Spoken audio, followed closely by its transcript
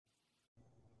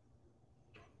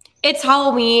It's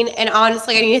Halloween, and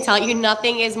honestly, I need to tell you,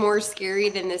 nothing is more scary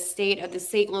than the state of the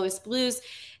St. Louis Blues.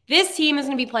 This team is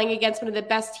going to be playing against one of the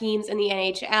best teams in the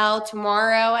NHL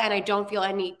tomorrow, and I don't feel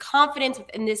any confidence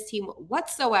within this team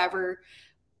whatsoever.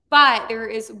 But there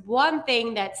is one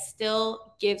thing that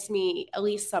still gives me at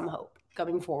least some hope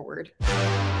going forward.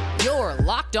 You're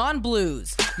Locked On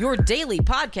Blues, your daily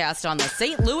podcast on the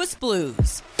St. Louis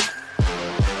Blues.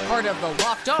 Part of the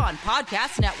Locked On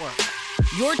Podcast Network,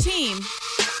 your team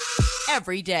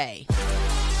every day.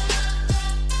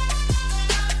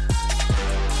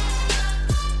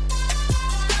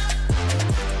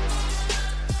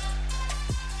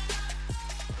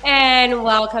 And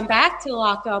welcome back to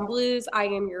Locked On Blues. I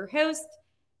am your host,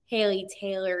 Haley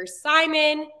Taylor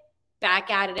Simon,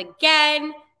 back at it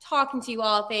again, talking to you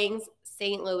all things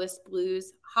St. Louis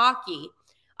Blues hockey.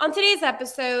 On today's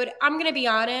episode, I'm going to be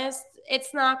honest,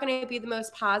 it's not going to be the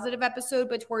most positive episode,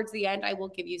 but towards the end, I will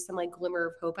give you some glimmer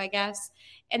of hope, I guess,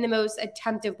 in the most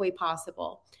attemptive way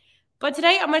possible. But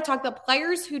today, I'm going to talk about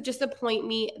players who disappoint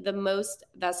me the most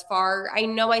thus far. I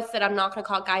know I said I'm not going to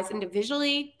call guys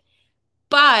individually,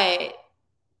 but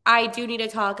I do need to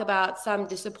talk about some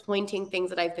disappointing things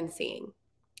that I've been seeing.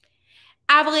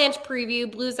 Avalanche preview,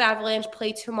 Blues Avalanche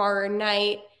play tomorrow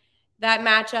night. That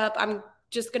matchup, I'm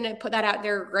just going to put that out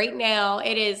there right now.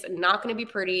 It is not going to be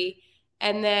pretty.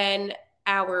 And then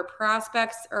our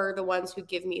prospects are the ones who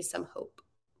give me some hope.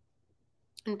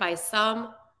 And by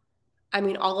some, I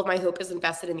mean all of my hope is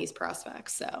invested in these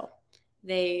prospects. So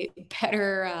they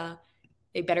better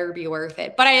be worth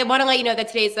it. But I want to let you know that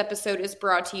today's episode is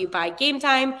brought to you by Game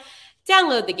Time.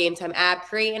 Download the Game Time app,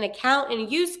 create an account,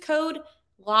 and use code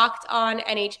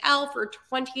LOCKEDONNHL for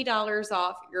 $20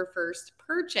 off your first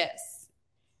purchase.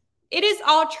 It is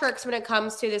all tricks when it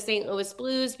comes to the St. Louis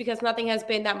Blues because nothing has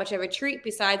been that much of a treat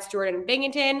besides Jordan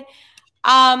Binnington.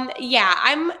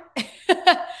 I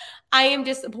am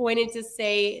disappointed to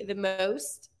say the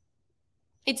most.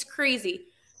 It's crazy.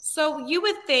 So you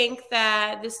would think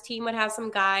that this team would have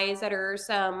some guys that are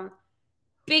some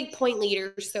big point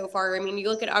leaders so far. I mean, you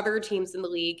look at other teams in the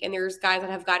league, and there's guys that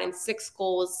have gotten 6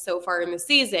 goals so far in the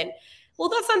season. Well,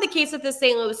 that's not the case with the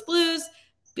St. Louis Blues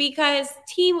because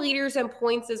team leaders in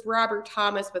points is Robert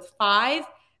Thomas with 5,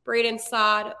 Braden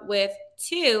Saad with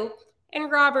 2,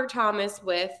 and Robert Thomas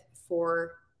with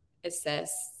 4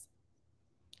 assists.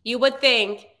 You would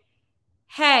think,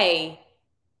 hey,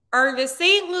 are the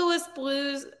St. Louis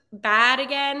Blues bad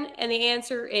again? And the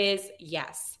answer is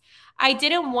yes. I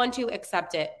didn't want to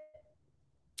accept it.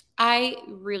 I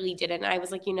really didn't. I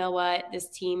was like, you know what? This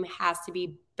team has to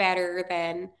be better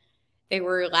than they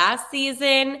were last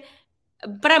season.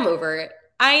 But I'm over it.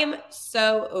 I am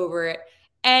so over it.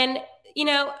 And,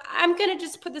 I'm going to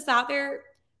just put this out there.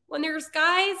 When there's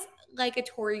guys like a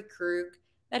Torrey Krug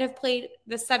that have played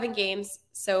the 7 games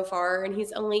so far, and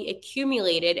he's only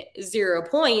accumulated 0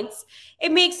 points,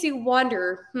 it makes you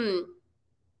wonder,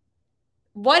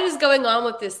 what is going on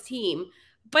with this team?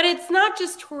 But it's not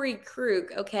just Torrey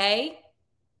Krug, okay?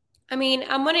 I mean,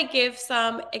 I'm going to give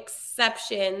some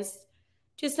exceptions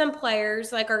to some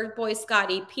players, like our boy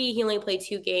Scotty P. He only played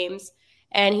 2 games,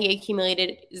 and he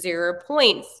accumulated 0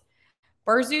 points.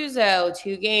 Barzuzzo,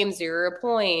 2 games, 0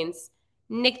 points.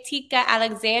 Nikita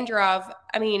Alexandrov,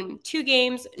 2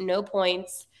 games, no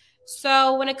points.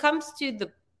 So when it comes to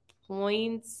the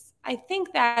points, I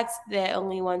think that's the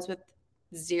only ones with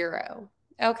 0,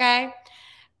 okay?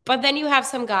 But then you have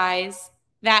some guys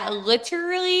that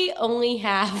literally only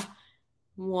have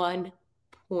 1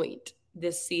 point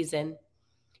this season.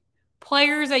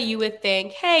 Players that you would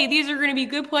think, hey, these are going to be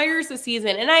good players this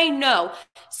season. And I know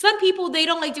some people, they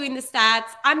don't like doing the stats.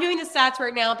 I'm doing the stats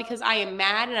right now because I am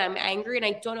mad and I'm angry and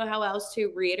I don't know how else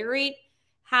to reiterate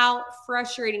how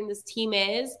frustrating this team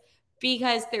is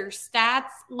because their stats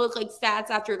look like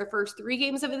stats after the first 3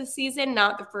 games of the season,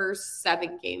 not the first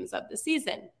 7 games of the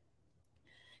season.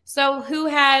 So who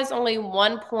has only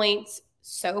 1 point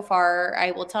so far? I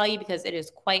will tell you because it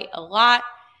is quite a lot.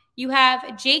 You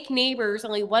have Jake Neighbors,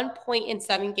 only 1 point in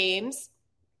 7 games.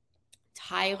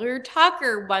 Tyler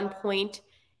Tucker, 1 point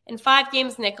in 5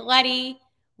 games. Nicoletti,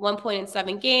 1 point in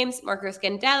 7 games. Marco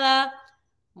Scandella,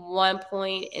 1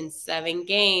 point in 7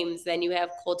 games. Then you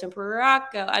have Colton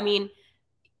Parayko.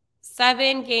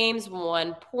 7 games,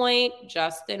 1 point.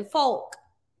 Justin Falk,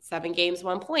 7 games,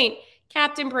 1 point.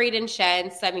 Captain Braden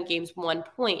Shen, 7 games, 1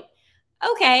 point.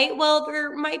 Okay, well,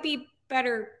 there might be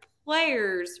better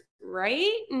players,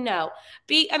 right? No.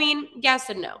 Yes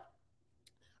and no.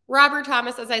 Robert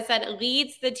Thomas, as I said,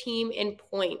 leads the team in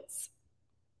points.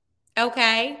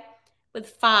 Okay? With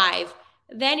 5.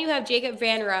 Then you have Jacob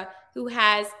Vanra, who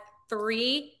has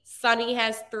 3. Sonny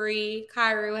has 3.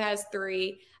 Cairo has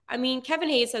 3. I mean, Kevin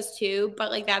Hayes has 2, but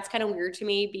like that's kind of weird to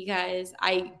me because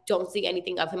I don't see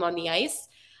anything of him on the ice.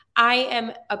 I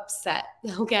am upset,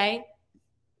 okay?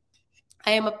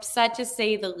 I am upset to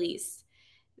say the least.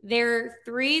 They're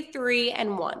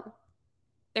 3-3-1.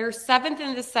 They're 7th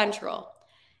in the Central.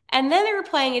 And then they were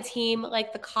playing a team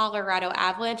like the Colorado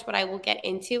Avalanche, but I will get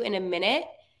into in a minute.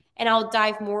 And I'll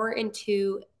dive more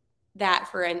into that,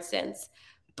 for instance.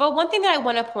 But one thing that I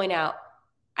want to point out,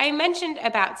 I mentioned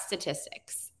about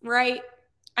statistics, right?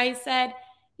 I said,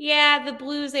 yeah, the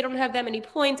Blues, they don't have that many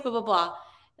points, blah, blah, blah.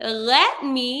 Let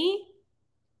me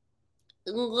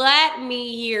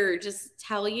here just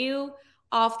tell you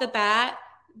off the bat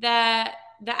that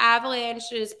the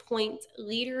Avalanche's point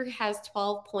leader has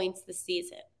 12 points this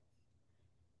season.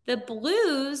 The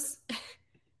Blues,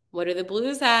 what do the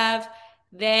Blues have?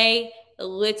 They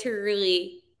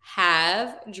literally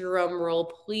have, drum roll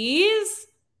please,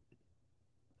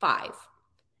 5.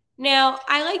 Now,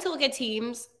 I like to look at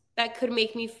teams that could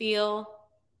make me feel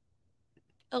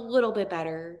a little bit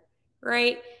better,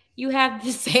 right? You have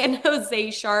the San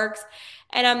Jose Sharks,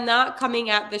 and I'm not coming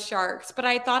at the Sharks, but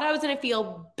I thought I was going to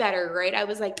feel better, right? I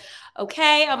was like,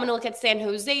 okay, I'm going to look at San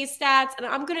Jose stats, and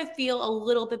I'm going to feel a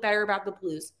little bit better about the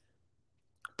Blues.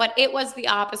 But it was the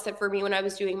opposite for me when I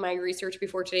was doing my research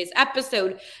before today's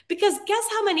episode, because guess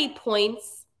how many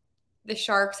points the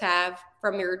Sharks have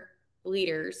from their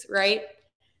leaders, right?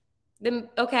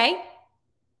 Okay,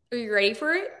 are you ready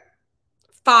for it?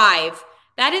 5.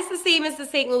 That is the same as the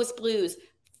St. Louis Blues.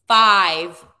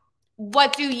 5.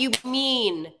 What do you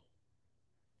mean?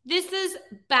 This is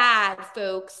bad,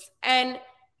 folks. And,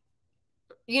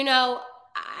 you know,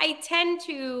 I tend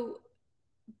to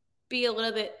be a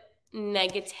little bit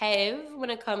negative when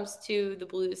it comes to the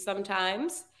Blues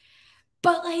sometimes.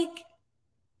 But, like,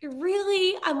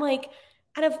 really, I'm like,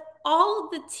 out of all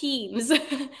of the teams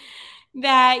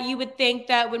that you would think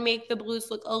that would make the Blues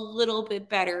look a little bit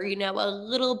better, you know, a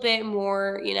little bit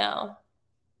more, you know,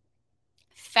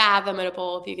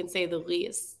 fathomable, if you can say the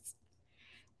least.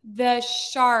 The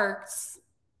Sharks,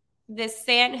 the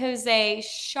San Jose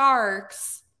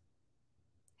Sharks,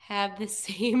 have the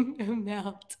same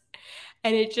amount.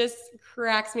 And it just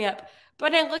cracks me up.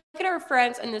 But I look at our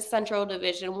friends in the Central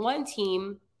Division. One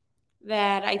team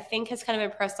that I think has kind of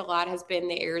impressed a lot has been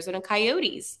the Arizona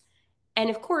Coyotes. And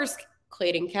of course,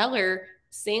 Clayton Keller,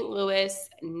 St. Louis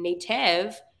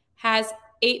native, has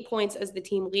 8 points as the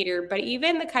team leader. But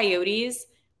even the Coyotes,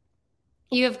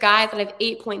 you have guys that have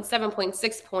 8 points,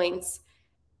 7.6 points,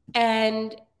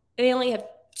 and they only have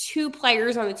 2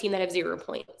 players on the team that have 0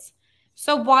 points.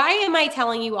 So why am I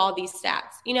telling you all these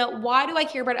stats? You know, why do I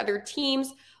care about other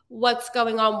teams? What's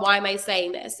going on? Why am I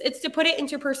saying this? It's to put it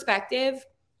into perspective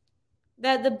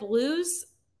that the Blues,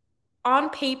 on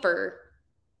paper,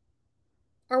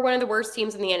 are one of the worst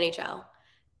teams in the NHL.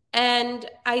 And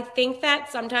I think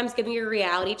that sometimes giving you a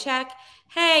reality check,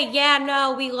 hey, yeah,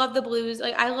 no, we love the Blues.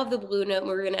 Like, I love the Blue Note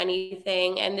more than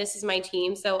anything, and this is my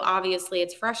team, so obviously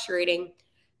it's frustrating.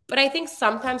 But I think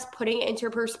sometimes putting it into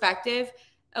perspective,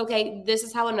 okay, this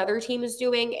is how another team is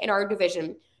doing in our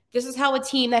division. This is how a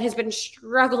team that has been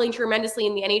struggling tremendously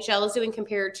in the NHL is doing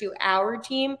compared to our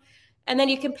team. And then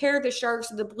you compare the Sharks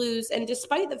to the Blues, and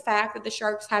despite the fact that the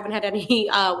Sharks haven't had any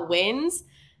wins,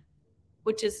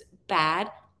 which is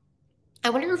bad, I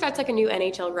wonder if that's like a new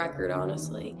NHL record,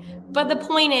 honestly. But the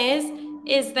point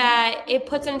is that it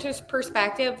puts into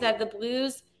perspective that the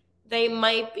Blues, they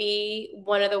might be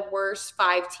one of the worst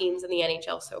 5 teams in the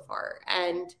NHL so far.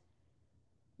 And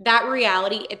that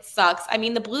reality, it sucks. I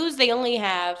mean, the Blues, they only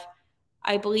have,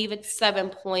 I believe it's 7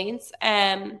 points.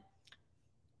 I'm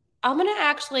going to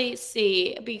actually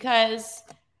see, because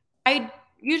I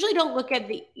usually don't look at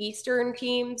the Eastern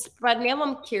teams, but now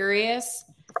I'm curious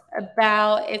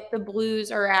about if the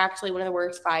Blues are actually one of the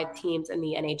worst 5 teams in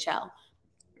the NHL,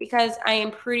 because I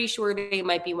am pretty sure they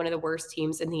might be one of the worst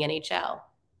teams in the NHL.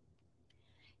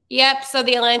 Yep, so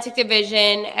the Atlantic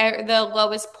Division, the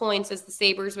lowest points is the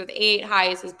Sabres with 8,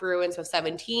 highest is Bruins with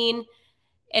 17.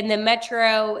 In the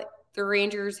Metro, the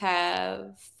Rangers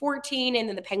have 14, and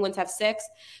then the Penguins have 6.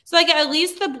 So, like, at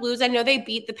least the Blues, I know they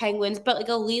beat the Penguins, but, like,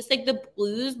 at least, like, the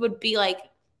Blues would be, like,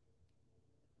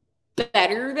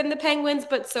 better than the Penguins,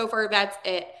 but so far that's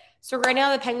it. So right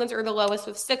now the Penguins are the lowest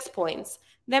with 6 points.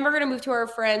 Then we're going to move to our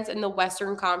friends in the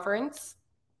Western Conference.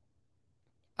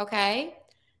 Okay.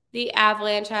 The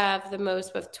Avalanche have the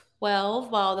most with 12,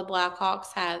 while the Blackhawks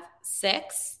have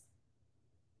 6.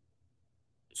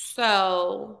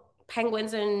 So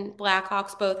Penguins and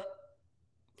Blackhawks both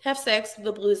have 6.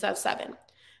 The Blues have 7.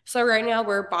 So right now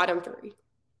we're bottom 3.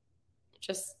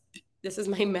 Just, this is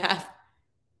my math.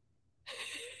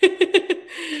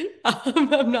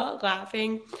 I'm not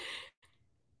laughing.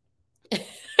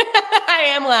 I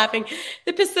am laughing.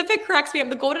 The Pacific cracks me up.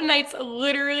 The Golden Knights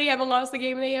literally haven't lost the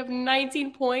game. They have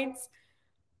 19 points.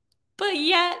 But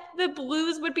yet the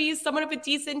Blues would be somewhat of a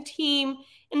decent team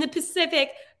in the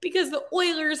Pacific because the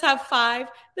Oilers have 5,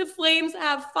 the Flames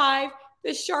have 5,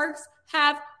 the Sharks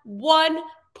have 1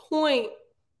 point.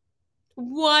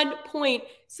 1 point.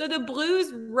 So the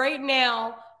Blues right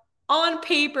now, on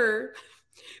paper,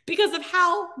 because of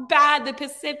how bad the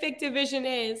Pacific Division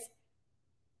is,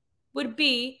 would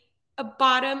be a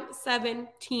bottom 7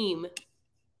 team.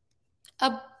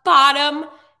 A bottom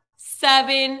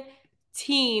 7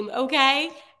 team, okay?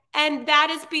 And that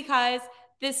is because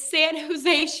the San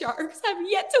Jose Sharks have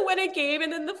yet to win a game,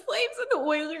 and then the Flames and the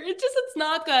Oilers, it's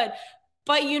not good.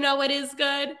 But you know what is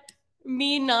good?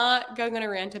 Me not going on a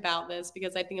rant about this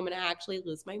because I think I'm going to actually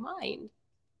lose my mind.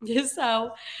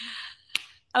 So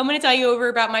I'm going to tell you over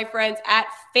about my friends at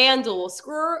FanDuel.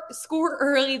 Score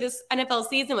early this NFL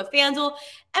season with FanDuel,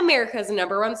 America's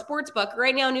 #1 sports book.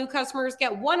 Right now, new customers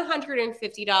get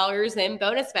 $150 in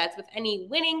bonus bets with any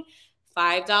winning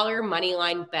 $5 money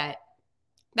line bet.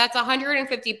 That's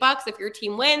 $150 if your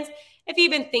team wins. If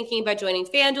you've been thinking about joining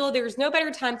FanDuel, there's no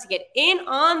better time to get in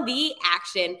on the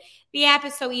action. The app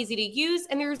is so easy to use,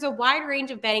 and there's a wide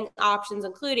range of betting options,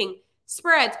 including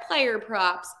spreads, player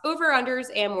props, over-unders,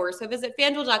 and more. So visit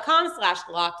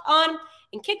FanDuel.com/locked-on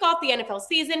and kick off the NFL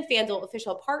season. FanDuel,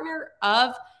 official partner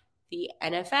of the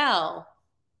NFL.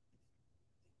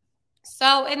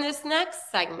 So in this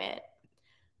next segment,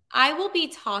 I will be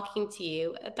talking to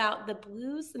you about the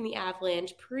Blues and the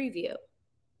Avalanche preview.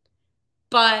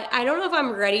 But I don't know if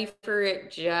I'm ready for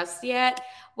it just yet,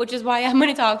 which is why I'm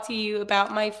going to talk to you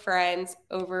about my friends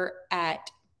over at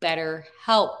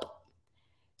BetterHelp.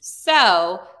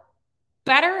 So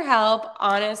BetterHelp,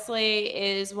 honestly,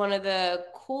 is one of the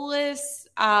coolest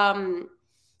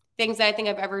things that I think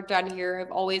I've ever done here.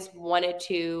 I've always wanted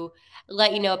to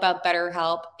let you know about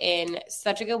BetterHelp in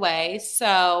such a good way.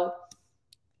 So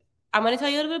I'm going to tell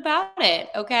you a little bit about it,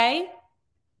 okay?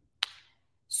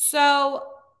 So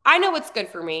I know what's good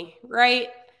for me, right?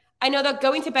 I know that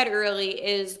going to bed early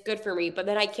is good for me, but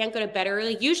then I can't go to bed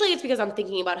early. Usually it's because I'm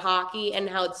thinking about hockey and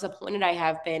how disappointed I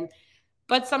have been.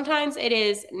 But sometimes it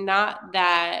is not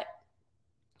that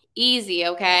easy,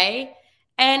 okay?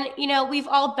 And, we've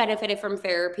all benefited from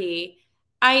therapy.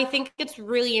 I think it's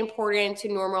really important to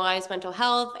normalize mental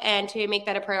health and to make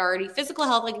that a priority. Physical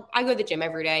health, like I go to the gym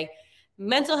every day.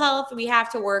 Mental health, we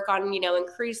have to work on,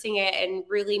 increasing it and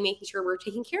really making sure we're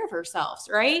taking care of ourselves,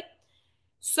 right?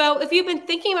 So if you've been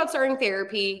thinking about starting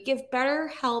therapy, give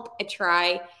BetterHelp a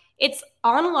try. It's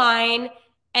online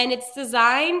and it's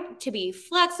designed to be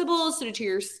flexible, suited to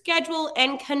your schedule,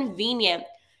 and convenient.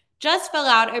 Just fill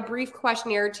out a brief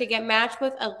questionnaire to get matched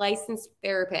with a licensed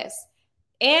therapist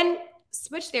and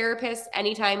switch therapists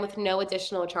anytime with no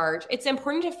additional charge. It's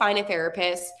important to find a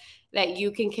therapist that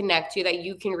you can connect to, that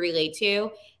you can relate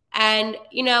to. And,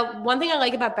 one thing I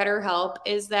like about BetterHelp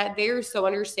is that they're so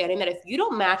understanding that if you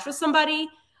don't match with somebody,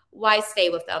 why stay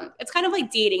with them? It's kind of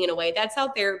like dating in a way. That's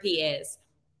how therapy is.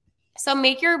 So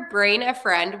make your brain a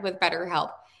friend with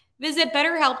BetterHelp. Visit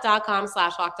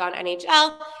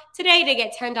BetterHelp.com/LockedOnNHL today to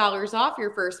get $10 off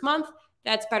your first month.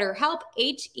 That's BetterHelp,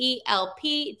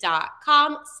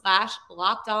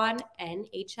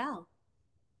 HELP.com/LockedOnNHL.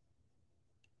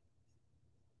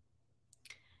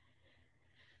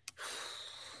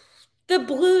 The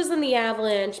Blues and the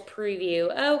Avalanche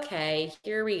preview. Okay,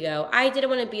 here we go. I didn't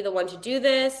want to be the one to do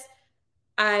this.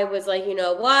 I was like, you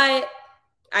know what?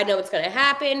 I know what's going to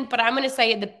happen, but I'm going to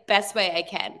say it the best way I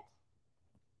can.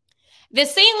 The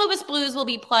St. Louis Blues will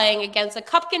be playing against a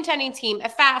cup contending team, a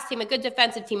fast team, a good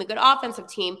defensive team, a good offensive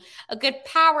team, a good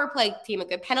power play team, a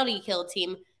good penalty kill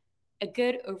team, a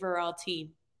good overall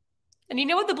team. And you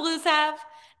know what the Blues have?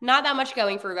 Not that much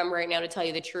going for them right now, to tell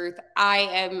you the truth. I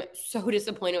am so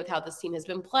disappointed with how this team has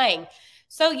been playing.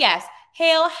 So yes,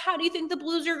 Hale, how do you think the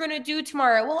Blues are going to do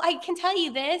tomorrow? Well, I can tell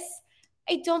you this.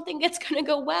 I don't think it's going to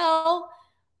go well.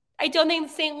 I don't think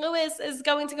St. Louis is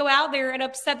going to go out there and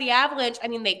upset the Avalanche. I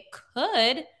mean, they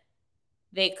could.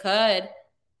 They could.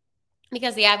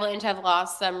 Because the Avalanche have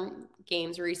lost some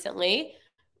games recently.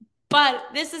 But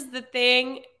this is the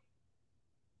thing.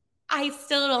 I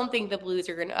still don't think the Blues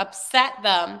are going to upset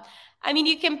them. I mean,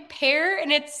 you compare,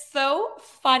 and it's so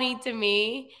funny to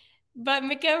me, but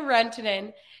Mikko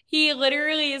Rantanen, he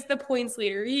literally is the points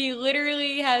leader. He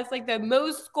literally has like the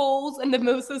most goals and the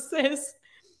most assists.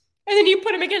 And then you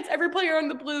put him against every player on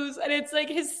the Blues, and it's like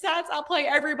his stats outplay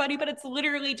everybody, but it's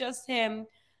literally just him.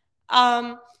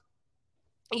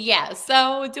 Yeah,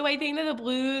 so do I think that the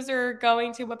Blues are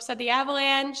going to upset the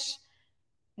Avalanche?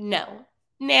 No.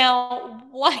 Now,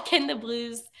 what can the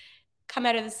Blues come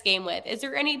out of this game with? Is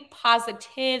there any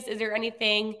positives? Is there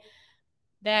anything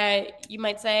that you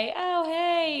might say, oh,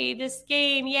 hey, this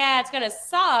game, yeah, it's going to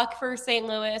suck for St.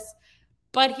 Louis,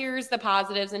 but here's the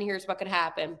positives and here's what could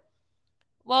happen?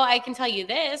 Well, I can tell you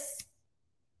this.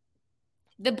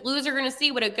 The Blues are going to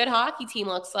see what a good hockey team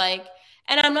looks like.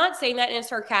 And I'm not saying that in a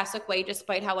sarcastic way,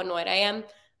 despite how annoyed I am.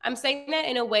 I'm saying that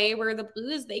in a way where the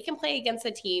Blues, they can play against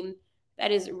a team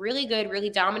that is really good, really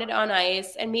dominant on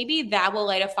ice, and maybe that will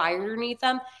light a fire underneath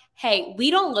them. Hey,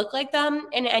 we don't look like them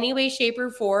in any way, shape, or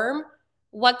form.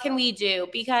 What can we do?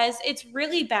 Because it's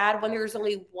really bad when there's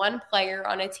only one player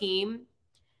on a team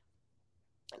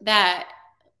that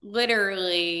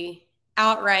literally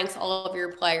outranks all of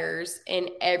your players in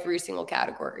every single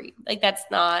category. Like that's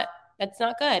not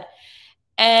good.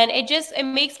 And it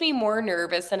makes me more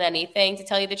nervous than anything, to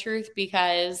tell you the truth,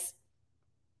 because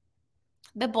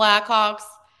the Blackhawks,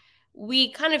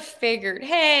 we kind of figured,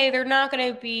 hey, they're not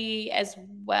going to be as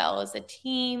well as a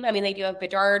team. I mean, they do have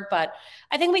Bedard, but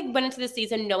I think we went into the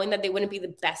season knowing that they wouldn't be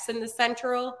the best in the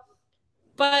Central.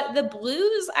 But the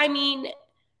Blues, I mean,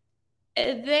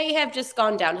 they have just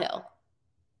gone downhill.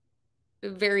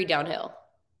 Very downhill.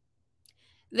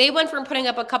 They went from putting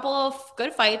up a couple of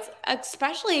good fights,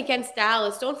 especially against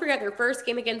Dallas. Don't forget their first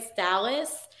game against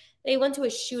Dallas, they went to a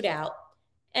shootout.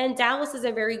 And Dallas is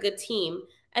a very good team.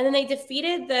 And then they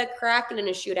defeated the Kraken in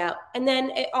a shootout. And then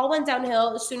it all went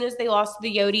downhill as soon as they lost to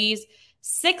the Yotes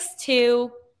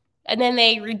 6-2. And then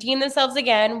they redeemed themselves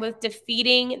again with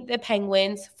defeating the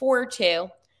Penguins 4-2.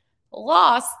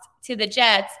 Lost to the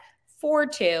Jets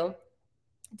 4-2.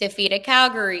 Defeated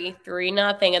Calgary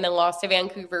 3-0, and then lost to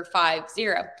Vancouver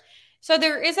 5-0. So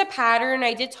there is a pattern.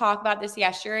 I did talk about this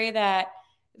yesterday, that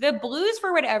the Blues,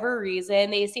 for whatever reason,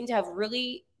 they seem to have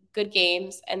really good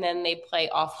games, and then they play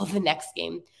awful the next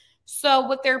game. So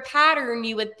with their pattern,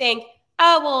 you would think,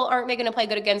 oh, well, aren't they going to play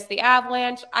good against the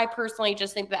Avalanche? I personally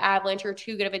just think the Avalanche are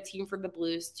too good of a team for the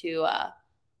Blues to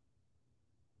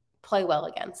play well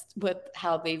against with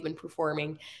how they've been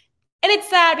performing. And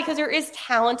it's sad because there is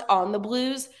talent on the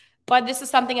Blues, but this is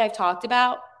something I've talked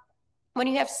about. When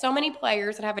you have so many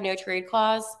players that have a no-trade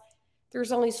clause,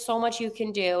 there's only so much you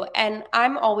can do. And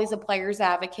I'm always a player's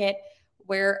advocate,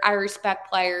 where I respect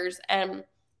players and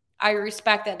I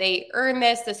respect that they earn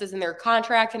this. This is in their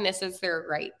contract and this is their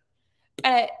right.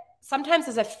 Sometimes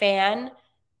as a fan,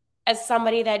 as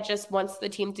somebody that just wants the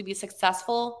team to be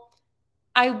successful,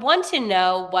 I want to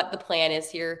know what the plan is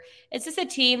here. Is this a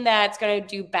team that's going to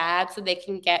do bad so they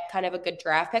can get kind of a good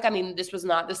draft pick? I mean, this was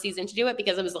not the season to do it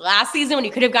because it was the last season when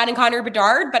you could have gotten Connor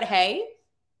Bedard, but hey,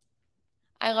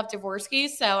 I love Dvorsky,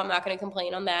 so I'm not going to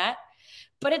complain on that.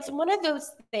 But it's one of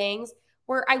those things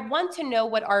where I want to know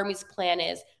what Army's plan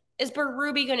is. Is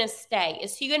Berube going to stay?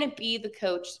 Is he going to be the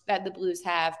coach that the Blues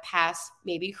have past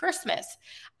maybe Christmas?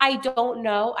 I don't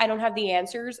know. I don't have the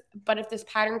answers. But if this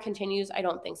pattern continues, I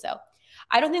don't think so.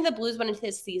 I don't think the Blues went into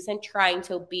this season trying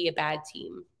to be a bad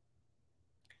team.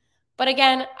 But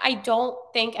again, I don't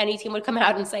think any team would come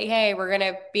out and say, hey, we're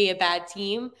going to be a bad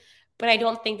team. But I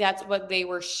don't think that's what they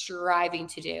were striving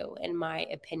to do, in my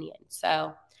opinion.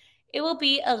 So it will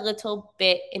be a little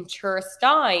bit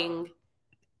interesting.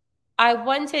 I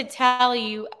want to tell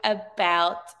you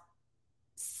about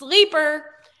Sleeper.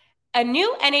 A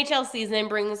new NHL season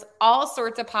brings all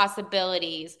sorts of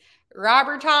possibilities.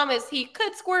 Robert Thomas, he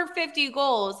could score 50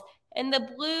 goals. And the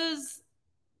Blues,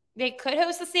 they could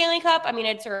host the Stanley Cup. I mean,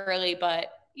 it's early, but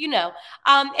you know.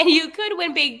 And you could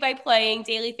win big by playing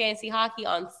Daily Fantasy Hockey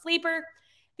on Sleeper,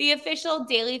 the official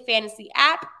daily fantasy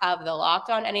app of the Locked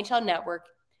On NHL Network.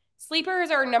 Sleeper is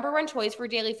our number one choice for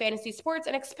daily fantasy sports,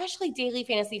 and especially daily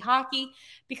fantasy hockey,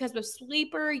 because with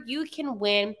Sleeper, you can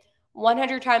win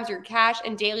 100 times your cash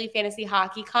in daily fantasy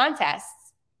hockey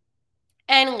contests.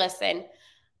 And listen,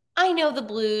 I know the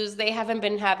Blues, they haven't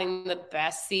been having the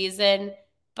best season,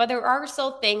 but there are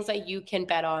still things that you can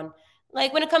bet on.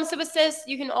 Like when it comes to assists,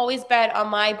 you can always bet on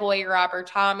my boy, Robert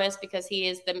Thomas, because he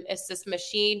is the assist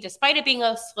machine. Despite it being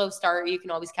a slow start, you can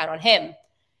always count on him.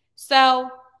 So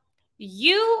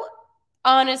you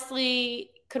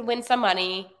honestly could win some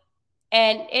money,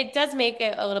 and it does make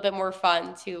it a little bit more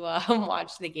fun to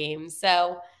watch the game.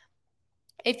 So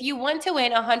if you want to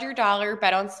win a $100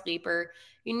 bet on Sleeper,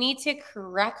 you need to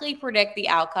correctly predict the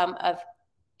outcome of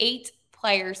 8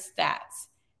 player stats.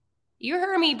 You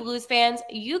heard me, Blues fans.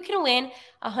 You can win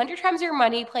 100 times your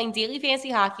money playing daily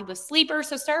fantasy hockey with Sleeper.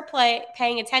 So start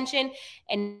paying attention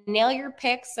and nail your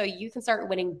picks so you can start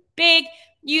winning big.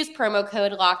 Use promo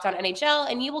code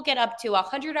LOCKEDONNHL and you will get up to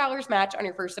 $100 match on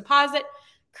your first deposit.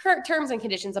 Current terms and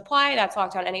conditions apply. That's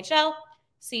Locked On NHL.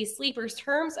 See Sleeper's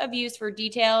terms of use for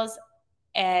details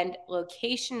and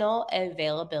locational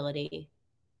availability.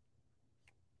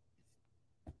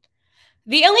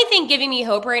 The only thing giving me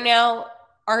hope right now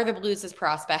are the Blues'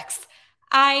 prospects.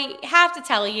 I have to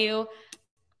tell you,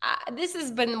 this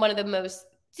has been one of the most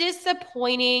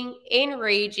disappointing,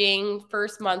 enraging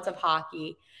first months of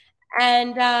hockey.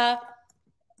 And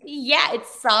yeah, it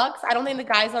sucks. I don't think the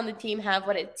guys on the team have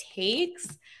what it takes.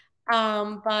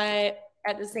 But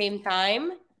at the same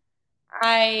time,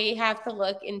 I have to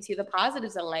look into the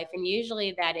positives in life. And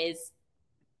usually that is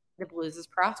the Blues'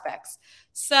 prospects.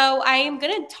 So I am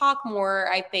going to talk more,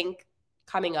 I think,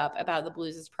 coming up about the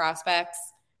Blues' prospects.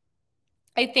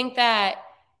 I think that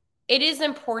it is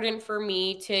important for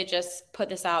me to just put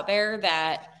this out there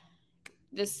that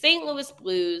the St. Louis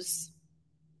Blues,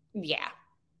 yeah,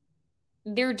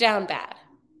 they're down bad.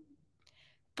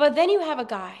 But then you have a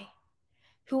guy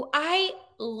who I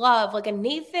love, like a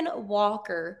Nathan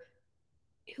Walker,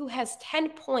 who has 10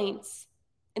 points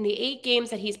in the 8 games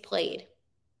that he's played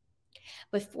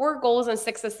with 4 goals and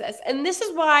 6 assists. And this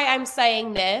is why I'm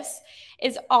saying this,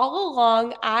 is all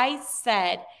along I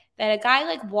said that a guy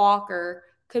like Walker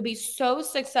could be so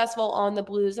successful on the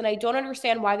Blues, and I don't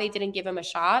understand why they didn't give him a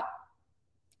shot.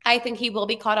 I think he will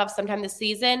be caught up sometime this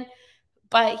season,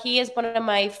 but he is one of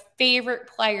my favorite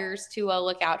players to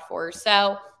look out for.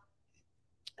 So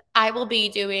I will be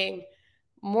doing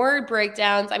more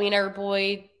breakdowns. I mean, our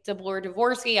boy DeBlor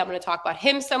Dvorsky, I'm going to talk about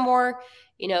him some more.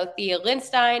 You know, Thea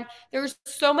Lindstein. There's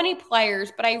so many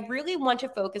players, but I really want to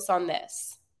focus on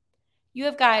this. You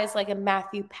have guys like a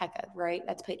Matthew Pekka, right?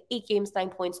 That's played 8 games, 9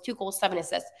 points, 2 goals, 7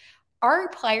 assists. Our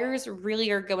players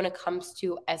really are good when it comes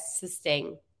to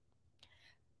assisting.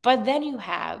 But then you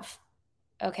have,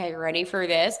 okay, ready for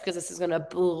this? Because this is going to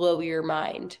blow your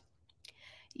mind.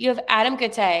 You have Adam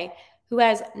Gauthier, who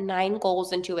has 9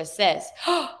 goals and 2 assists.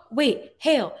 Wait,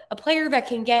 Hale, a player that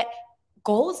can get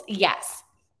goals? Yes.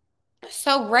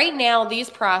 So right now, these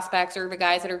prospects are the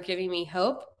guys that are giving me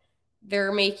hope.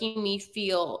 They're making me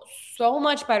feel so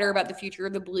much better about the future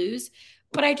of the Blues,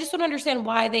 but I just don't understand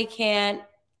why they can't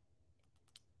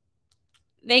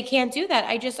do that.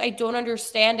 I don't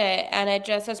understand it, and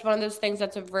it's one of those things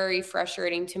that's very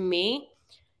frustrating to me.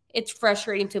 It's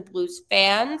frustrating to Blues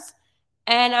fans,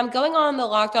 and I'm going on the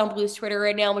Locked On Blues Twitter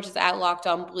right now, which is at Locked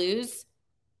On Blues.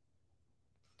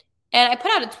 And I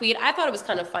put out a tweet. I thought it was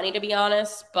kind of funny, to be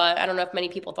honest, but I don't know if many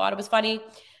people thought it was funny.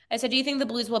 I said, do you think the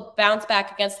Blues will bounce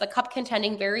back against the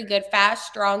cup-contending, very good, fast,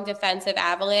 strong, defensive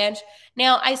Avalanche?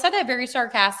 Now, I said that very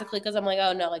sarcastically because I'm like,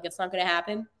 oh, no, like it's not going to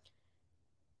happen.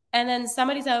 And then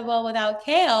somebody said, well, without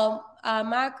Cale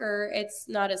Makar, it's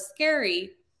not as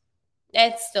scary.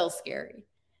 It's still scary.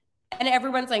 And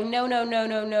everyone's like, no.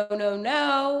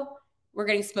 We're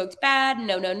getting smoked bad.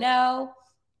 No.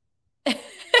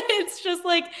 It's just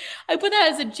like, I put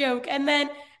that as a joke. And then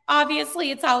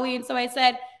obviously it's Halloween. So I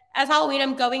said, as Halloween,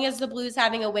 I'm going as the Blues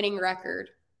having a winning record.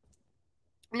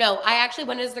 No, I actually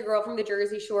went as the girl from the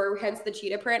Jersey Shore, hence the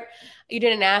cheetah print. You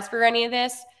didn't ask for any of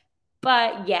this.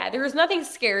 But yeah, there's nothing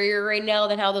scarier right now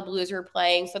than how the Blues are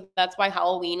playing. So that's why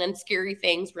Halloween and scary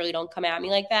things really don't come at me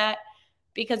like that.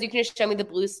 Because you can just show me the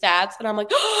Blues stats and I'm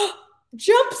like, oh,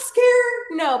 jump scare.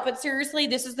 No, but seriously,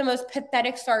 this is the most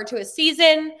pathetic start to a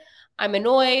season. I'm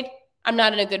annoyed. I'm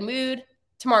not in a good mood.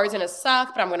 Tomorrow's going to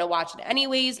suck, but I'm going to watch it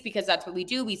anyways because that's what we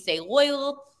do. We stay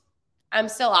loyal. I'm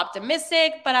still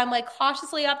optimistic, but I'm like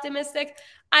cautiously optimistic.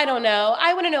 I don't know.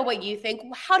 I want to know what you think.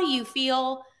 How do you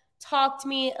feel? Talk to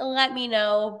me. Let me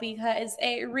know because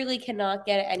it really cannot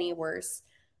get any worse.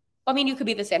 I mean, you could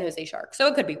be the San Jose Sharks, so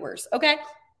it could be worse. Okay.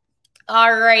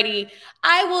 Alrighty.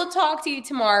 I will talk to you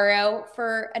tomorrow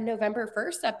for a November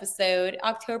 1st episode.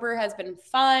 October has been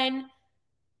fun.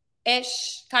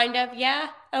 Ish, kind of, yeah.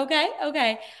 Okay.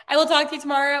 I will talk to you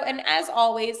tomorrow. And as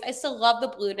always, I still love the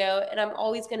Blue Note, and I'm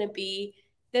always going to be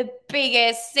the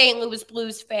biggest St. Louis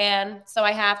Blues fan. So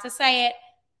I have to say it.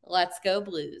 Let's go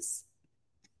Blues.